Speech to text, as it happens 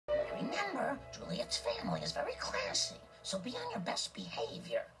Remember, Juliet's family is very classy, so be on your best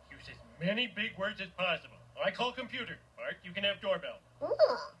behavior. Use as many big words as possible. I call computer. Bart, you can have doorbell. Ooh.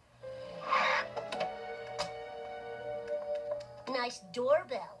 Nice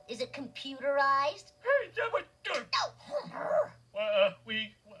doorbell. Is it computerized? Hey, that was... No! Homer!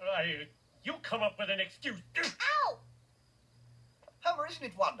 You come up with an excuse. Ow! Homer, isn't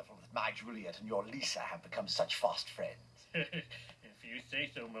it wonderful that my Juliet and your Lisa have become such fast friends? If you say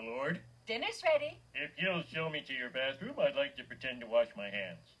so, my lord. Dinner's ready. If you'll show me to your bathroom, I'd like to pretend to wash my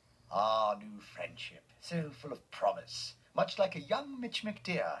hands. Our new friendship, so full of promise, much like a young Mitch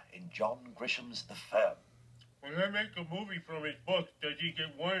McDear in John Grisham's The Firm. When I make a movie from his books, does he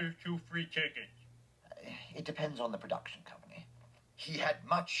get 1 or 2 free tickets? It depends on the production company. He had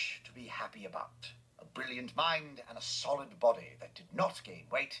much to be happy about. A brilliant mind and a solid body that did not gain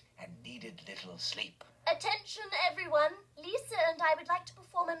weight and needed little sleep. Attention, everyone. Lisa and I would like to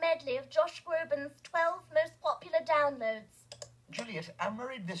perform a medley of Josh Groban's 12 most popular downloads. Juliet, I'm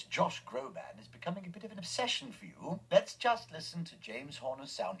worried this Josh Groban is becoming a bit of an obsession for you. Let's just listen to James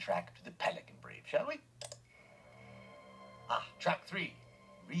Horner's soundtrack to The Pelican Brief, shall we? Track 3,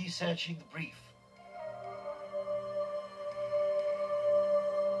 Researching the Brief.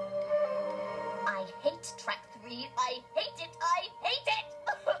 I hate track 3. I hate it. I hate it.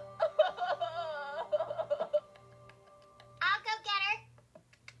 I'll go get her.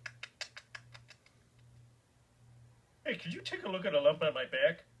 Hey, could you take a look at a lump on my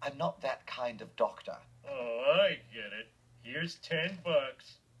back? I'm not that kind of doctor. Oh, I get it. Here's $10.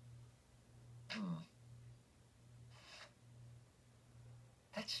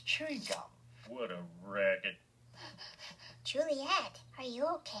 That's chewing gum. What a racket. Juliet, are you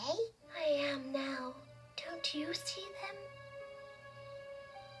okay? I am now. Don't you see them?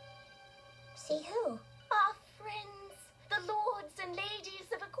 See who? Our friends, the lords and ladies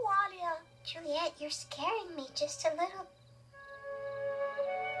of Aqualia. Juliet, you're scaring me just a little.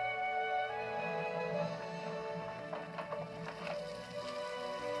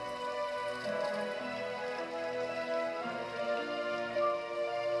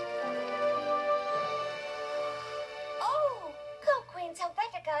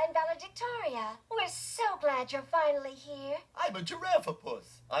 Helvetica and Valedictoria. We're so glad you're finally here. I'm a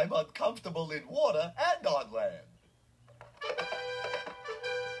giraffeopus. I'm uncomfortable in water and on land.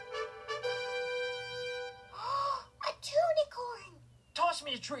 A tunicorn. Toss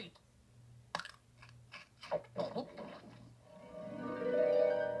me a treat. I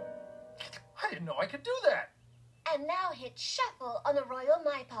didn't know I could do that. And now hit shuffle on the Royal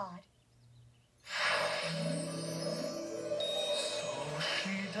MyPod.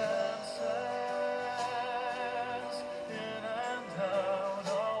 She does.